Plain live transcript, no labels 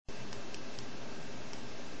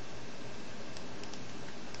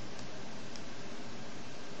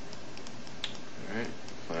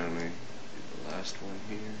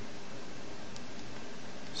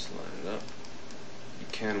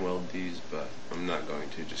I'm not going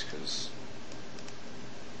to, just because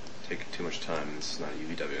it's taking too much time. This is not a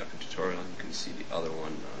UVW map tutorial. You can see the other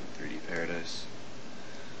one on 3D Paradise.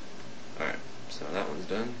 Alright, so that one's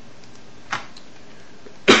done.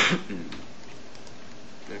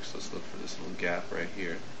 Next, let's look for this little gap right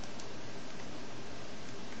here.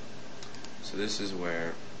 So this is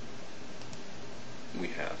where we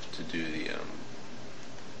have to do the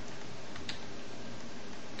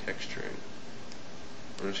texturing.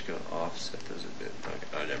 I'm just going to offset those a bit. Okay.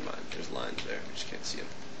 Oh, never mind. There's lines there. I just can't see them.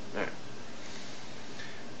 Alright.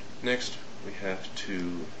 Next, we have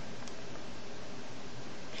to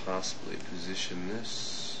possibly position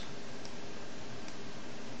this.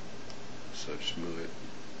 So just move it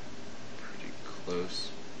pretty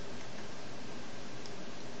close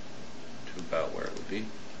to about where it would be.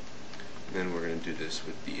 And then we're going to do this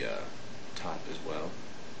with the top as well.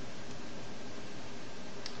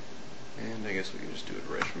 And I guess we can just do it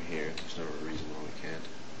right from here. There's no reason why we can't.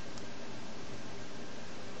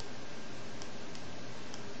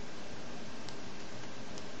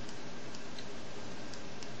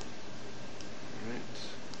 Alright.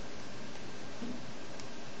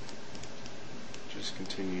 Just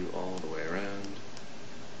continue all the way around.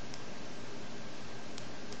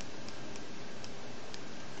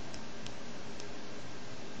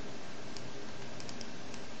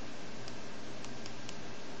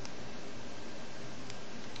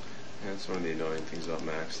 That's one of the annoying things about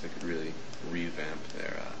Macs. They could really revamp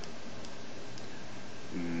their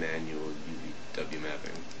manual UVW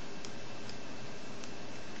mapping.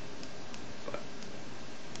 But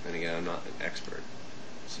then again, I'm not an expert,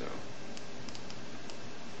 so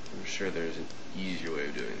I'm sure there's an easier way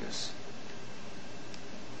of doing this.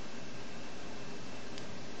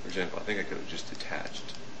 For example, I think I could have just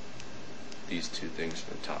attached these two things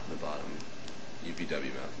from the top and the bottom,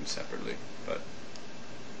 UVW map them separately, but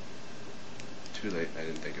too late, I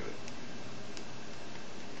didn't think of it.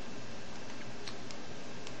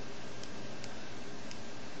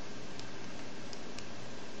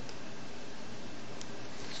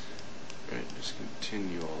 Alright, just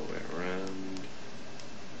continue all the way around.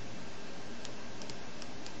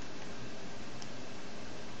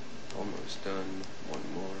 Almost done. One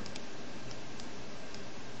more.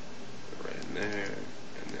 Go right in there,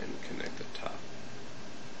 and then connect the top.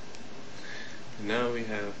 And now we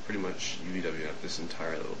have pretty much UVW up this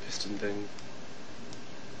entire little piston thing.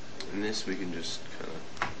 And this we can just kind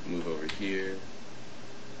of move over here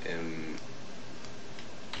and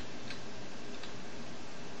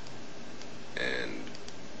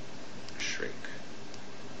shrink,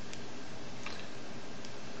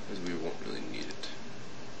 because we won't really need it.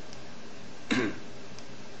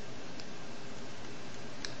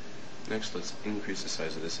 Next, let's increase the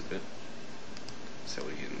size of this a bit, so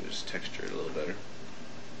we can just texture it a little better.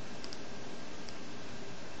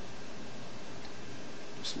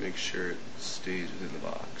 Just make sure it stays within the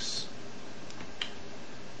box.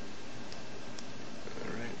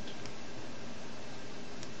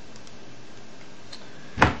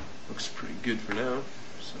 Alright. Looks pretty good for now,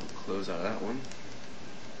 so close out that one.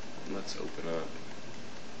 Let's open up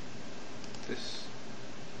this.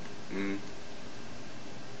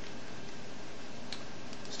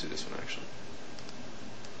 Let's do this one actually.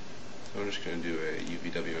 So I'm just going to do a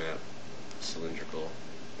UVW map cylindrical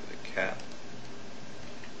with a cap,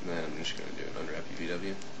 and then I'm just going to do an unwrap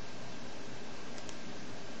UVW.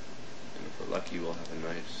 And if we're lucky, we'll have a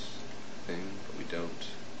nice thing, but we don't.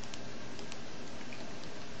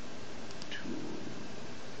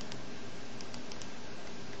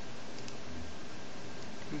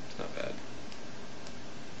 It's not bad.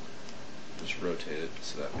 Just rotate it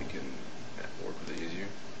so that we can work with it easier.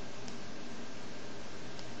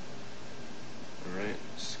 Alright,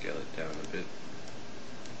 scale it down a bit.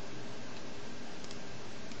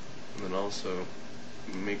 And then also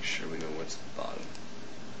make sure we know what's the bottom.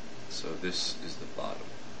 So this is the bottom.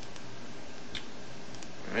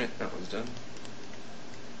 Alright, that one's done.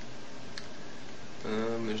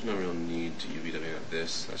 There's no real need to UVW map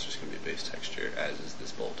this. That's just going to be a base texture, as is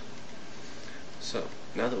this bolt. So,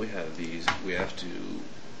 now that we have these, we have to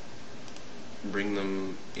bring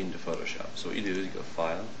them into Photoshop. So what you do is you go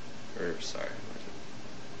File,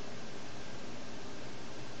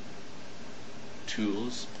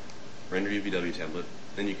 Tools, Render UVW Template,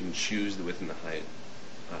 then you can choose the width and the height.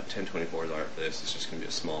 1024 is art for this, it's just going to be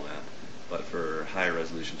a small map. But for higher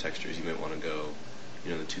resolution textures, you might want to go the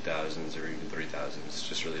 2000s or even 3000s, it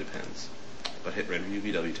just really depends. But hit Render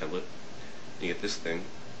UVW Template, you get this thing,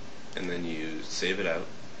 and then you save it out.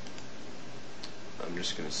 I'm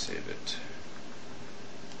just going to save it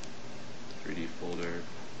 3D folder.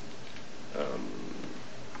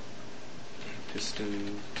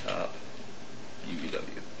 piston top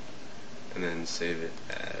UVW, and then save it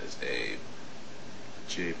as a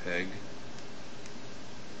JPEG.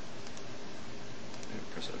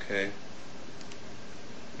 And press OK.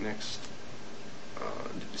 Next,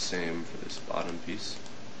 do the same for this bottom piece.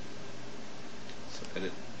 So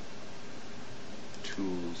edit,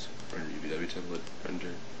 tools, render UVW template,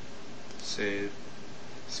 render, save.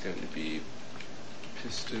 It's going to be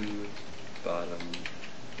piston bottom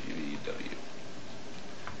UVW.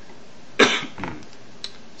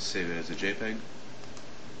 Save it as a JPEG.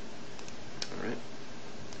 Alright.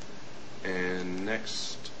 And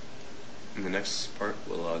next, in the next part,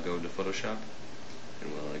 we'll go into Photoshop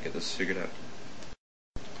and we'll get this figured out.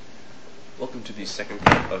 Welcome to the second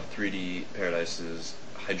part of 3D Paradise's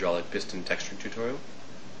hydraulic piston texturing tutorial.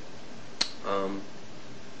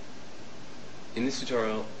 In this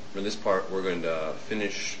tutorial, for this part, we're going to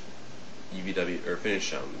finish UVW or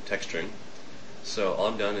finish texturing. So all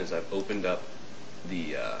I've done is I've opened up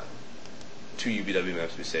the two UVW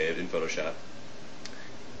maps we saved in Photoshop,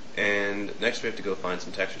 and next we have to go find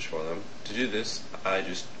some textures for them. To do this, I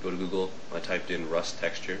just go to Google, I typed in rust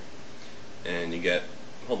texture, and you get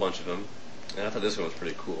a whole bunch of them. And I thought this one was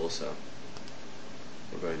pretty cool, so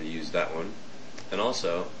we're going to use that one. And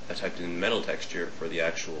also, I typed in metal texture for the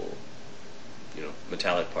actual,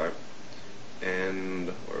 metallic part. And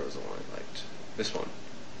where was the one I liked? This one.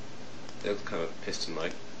 It looks kind of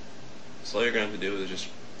piston-like. So all you're going to have to do is just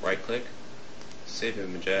right-click, save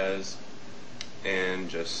image as, and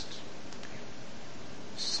just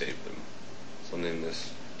save them. So I'll name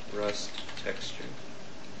this rust texture.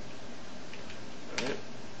 Alright.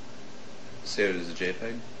 Save it as a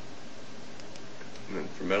JPEG. And then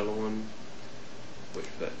for metal one, wait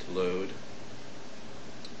for that to load.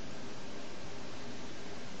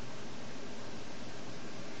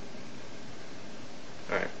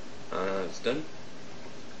 Alright, it's done.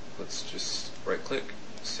 Let's just right click,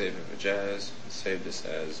 save image as, and save this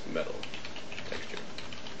as metal texture.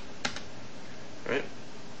 Alright.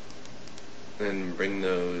 Then bring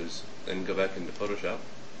those, then go back into Photoshop.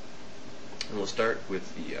 And we'll start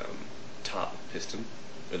with the top piston,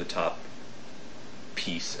 or the top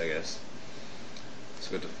piece, I guess.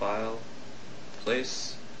 So go to File,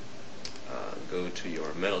 Place, go to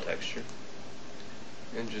your metal texture,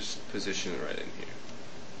 and just position it right in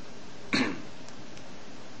here.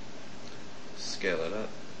 Scale it up.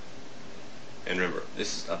 And remember,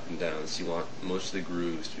 this is up and down, so you want most of the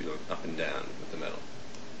grooves to be going up and down with the metal.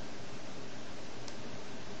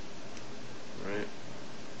 Alright.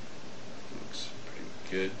 Looks pretty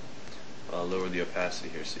good. I'll lower the opacity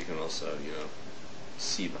here so you can also,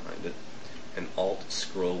 see behind it. An Alt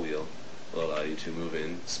scroll wheel will allow you to move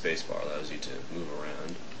in. Spacebar allows you to move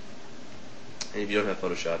around. And if you don't have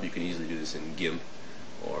Photoshop, you can easily do this in GIMP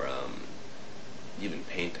or even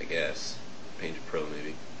Paint, I guess. Paint Pro,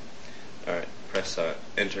 maybe. Alright, press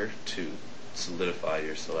Enter to solidify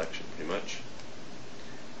your selection, pretty much.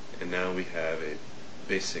 And now we have a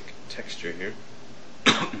basic texture here.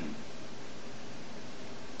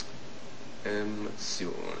 And let's see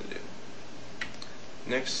what we want to do.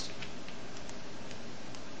 Next,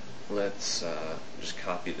 let's just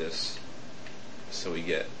copy this so we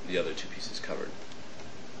get the other two pieces covered.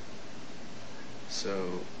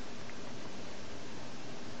 So,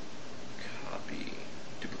 copy,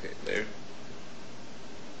 duplicate layer.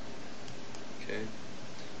 Okay,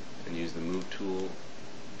 and use the move tool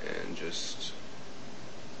and just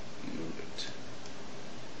move it.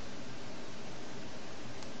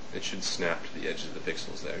 It should snap to the edges of the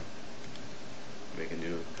pixels there. Make a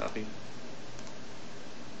new copy.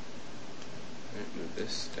 Right, move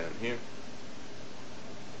this down here.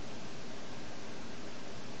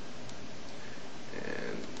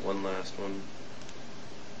 And one last one.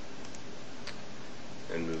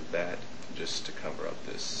 And move that just to cover up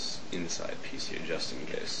this inside piece here, just in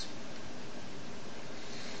case.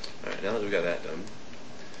 Alright, now that we've got that done,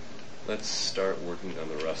 let's start working on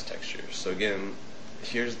the rust texture. So again,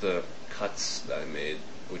 here's the cuts that I made,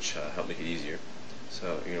 which help make it easier.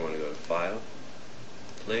 So you're going to want to go to File,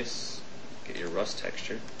 Place, get your rust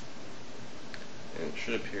texture, and it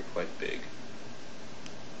should appear quite big.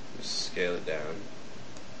 Just scale it down,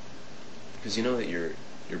 because you know that your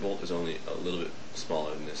bolt is only a little bit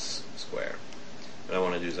smaller than this square. What I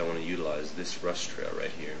want to do is I want to utilize this rust trail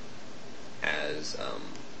right here as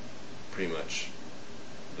pretty much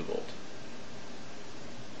the bolt.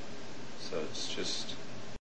 So it's just